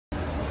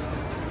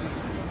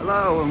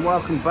Hello and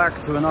welcome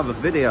back to another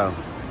video.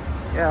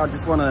 Yeah, I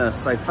just want to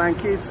say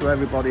thank you to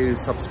everybody who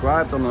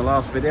subscribed on the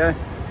last video.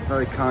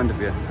 Very kind of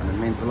you, and it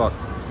means a lot.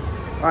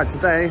 Right,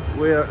 today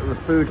we're at the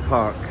food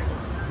park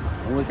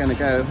and we're going to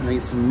go and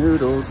eat some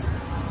noodles.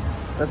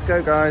 Let's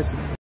go, guys.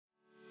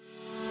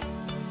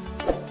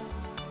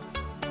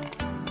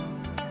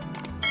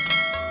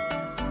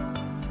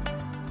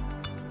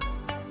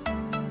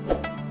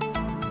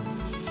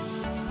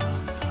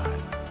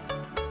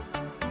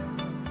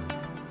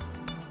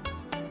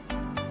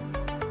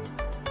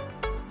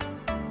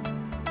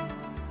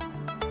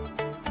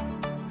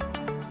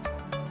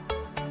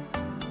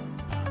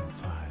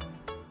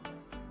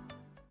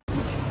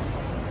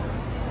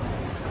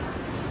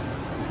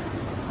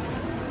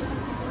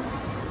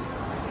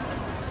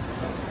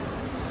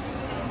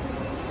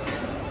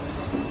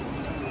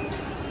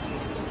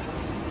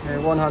 Okay,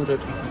 100.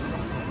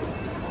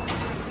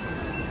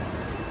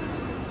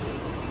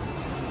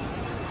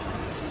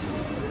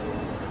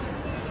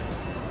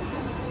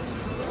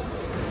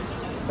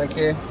 Thank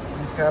you.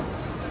 Cab.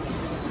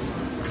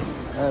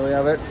 There we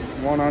have it.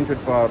 100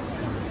 baht.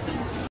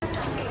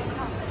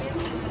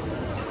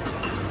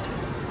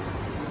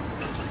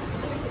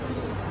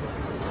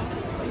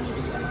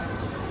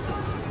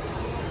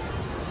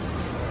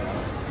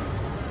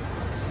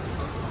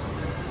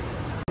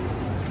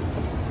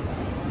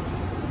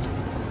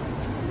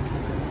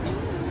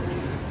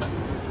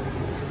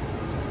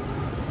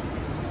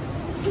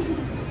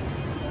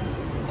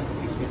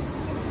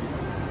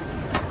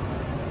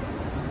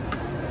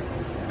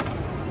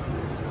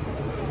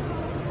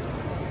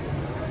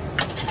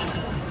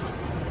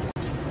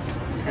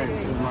 Okay,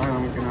 so now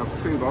I'm going to have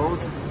 2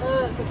 bowls.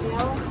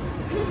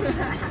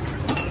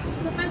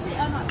 Spicy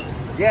or not?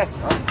 Yes,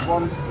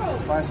 one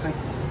spicy.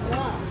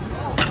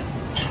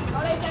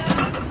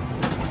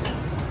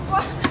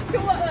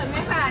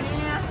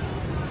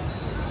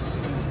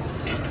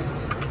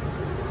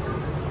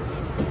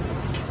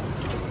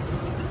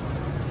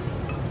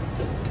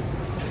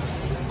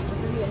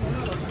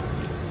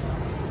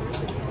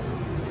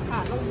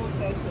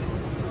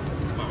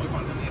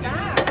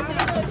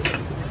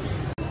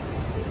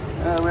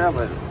 There we have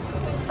it.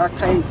 That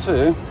came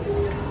to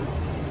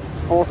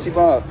 40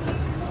 baht.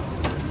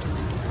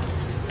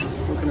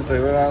 What can I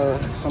do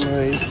without some of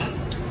these?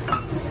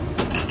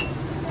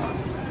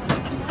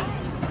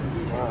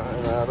 Right,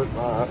 there we have it.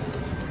 Right.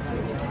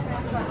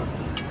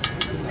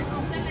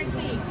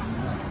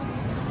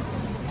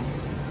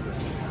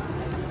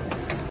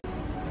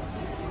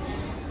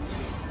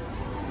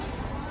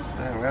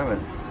 There we have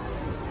it.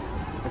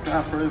 Look at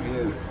that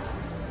review.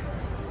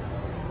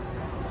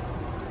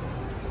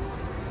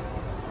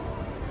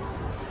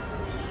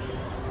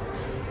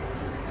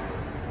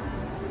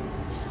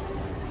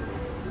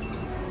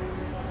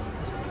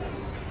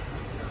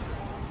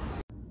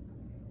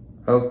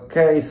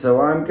 Okay, so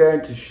I'm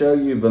going to show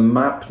you the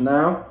map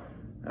now.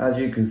 As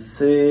you can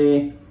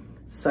see,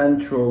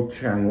 Central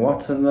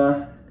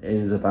Chaengwattana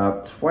is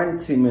about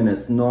 20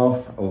 minutes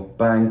north of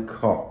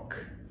Bangkok.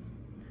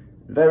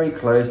 Very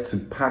close to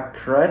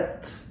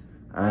Pak-kret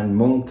and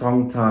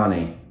Mueang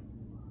Thani.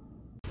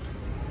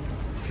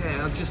 Okay,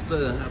 I've just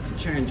had to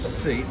change the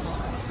seats.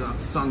 So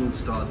that sun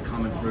started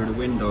coming through the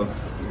window.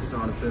 It's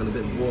starting to feel a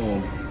bit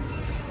warm.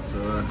 So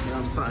yeah,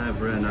 I'm sat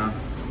over here now.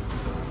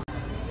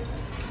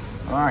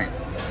 Right,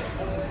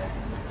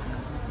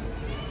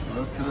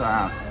 look at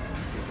that.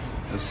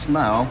 The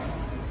smell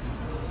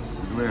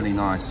is really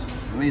nice.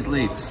 And these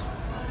leaves.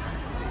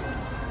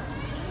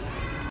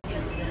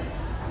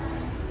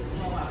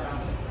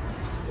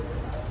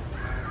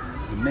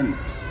 The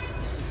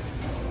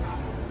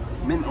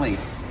mint leaf.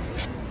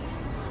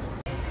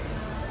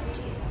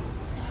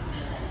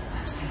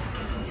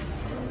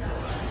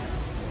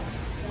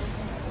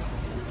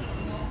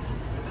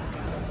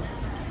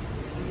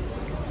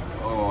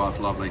 Oh, that's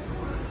lovely.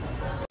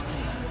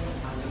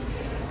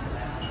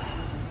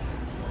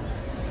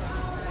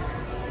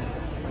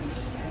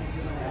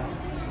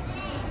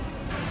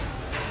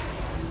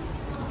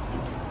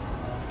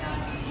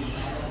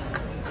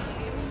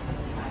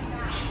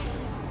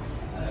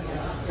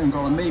 And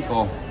got a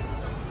meatball.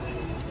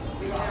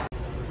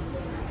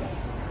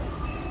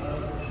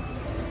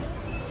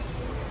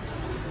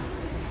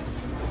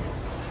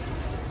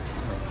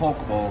 A pork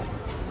ball.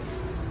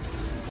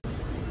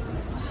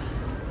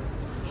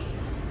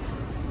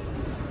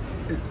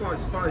 It's quite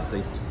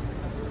spicy.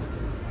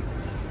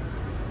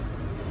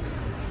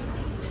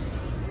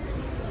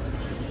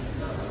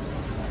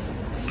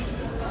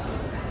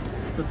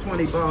 For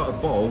 20 baht a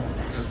bowl,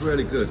 it's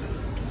really good.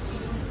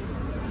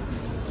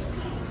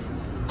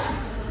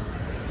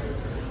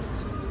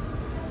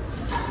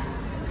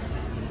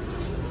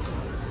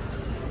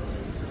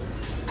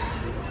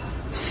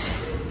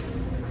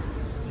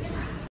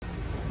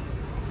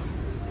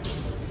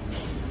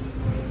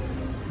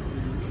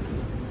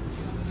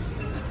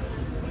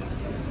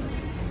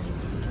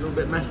 A little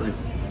bit messy.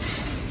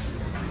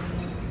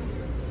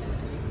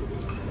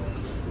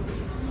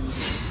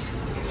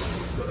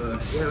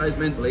 But yeah, those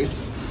mint leaves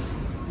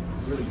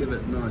really give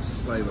it a nice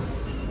flavour.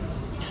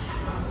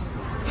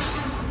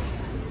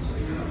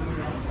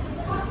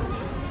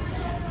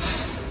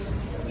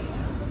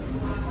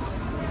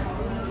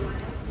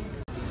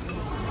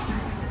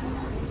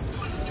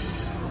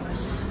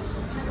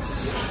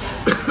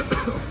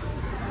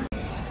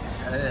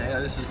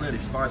 this is really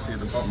spicy at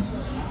the bottom.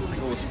 I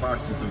think all the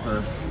spices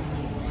have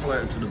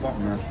floated to the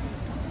bottom now.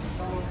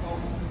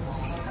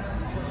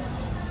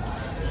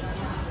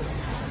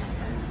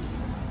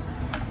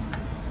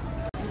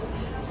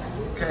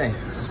 Okay,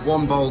 there's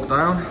one bowl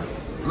down.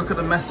 Look at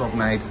the mess I've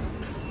made.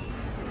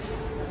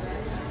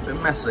 A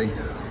bit messy.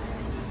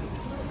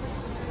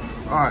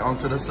 Alright, on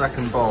to the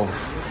second bowl.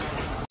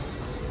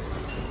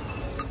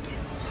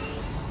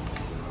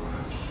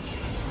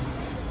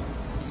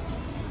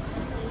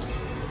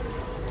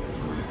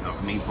 Got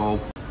a meatball.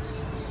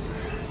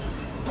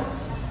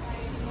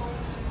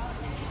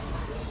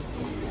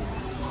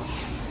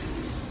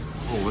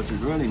 Oh, this is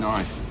really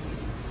nice.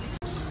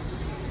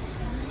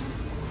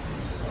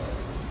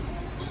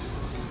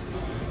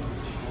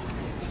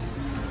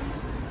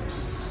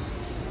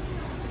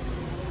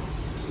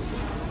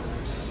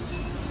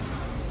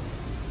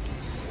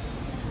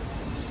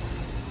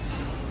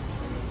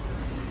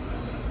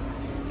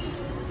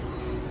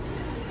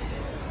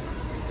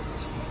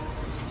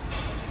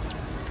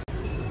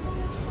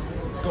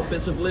 Got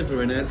bits of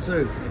liver in here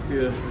too.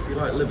 If you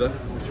like liver,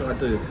 which I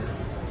do.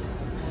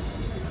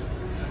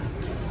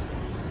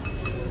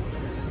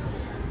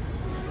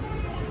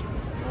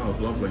 Oh,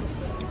 lovely.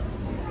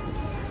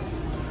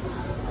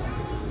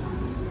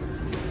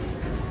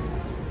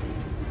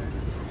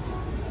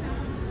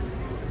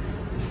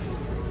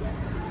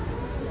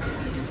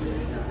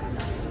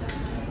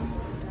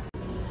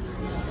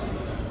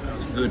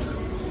 That's good.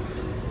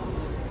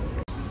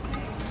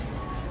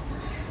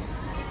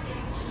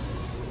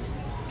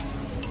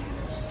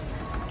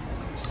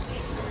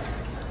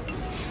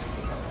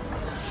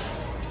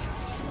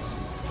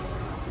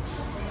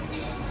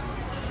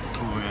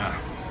 Oh yeah.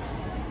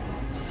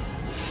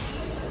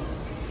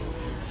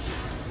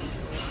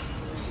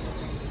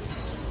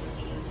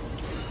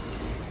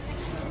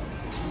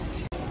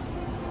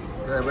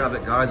 There we have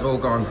it guys, all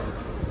gone.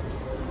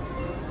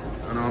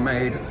 And I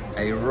made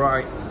a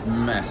right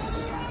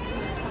mess.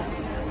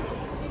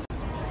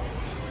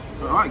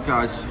 Alright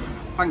guys,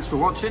 thanks for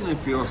watching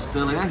if you're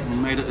still here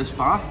and made it this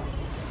far.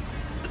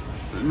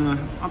 And,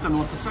 I don't know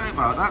what to say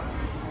about that.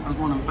 That was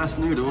one of the best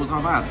noodles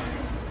I've had.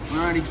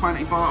 We're only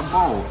 20 baht a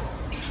bowl.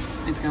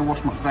 Need to go and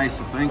wash my face,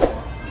 I think.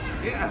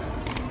 Yeah.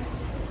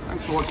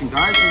 Thanks for watching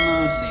guys,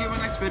 and see you in the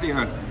next video.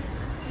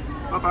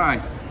 Bye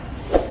bye.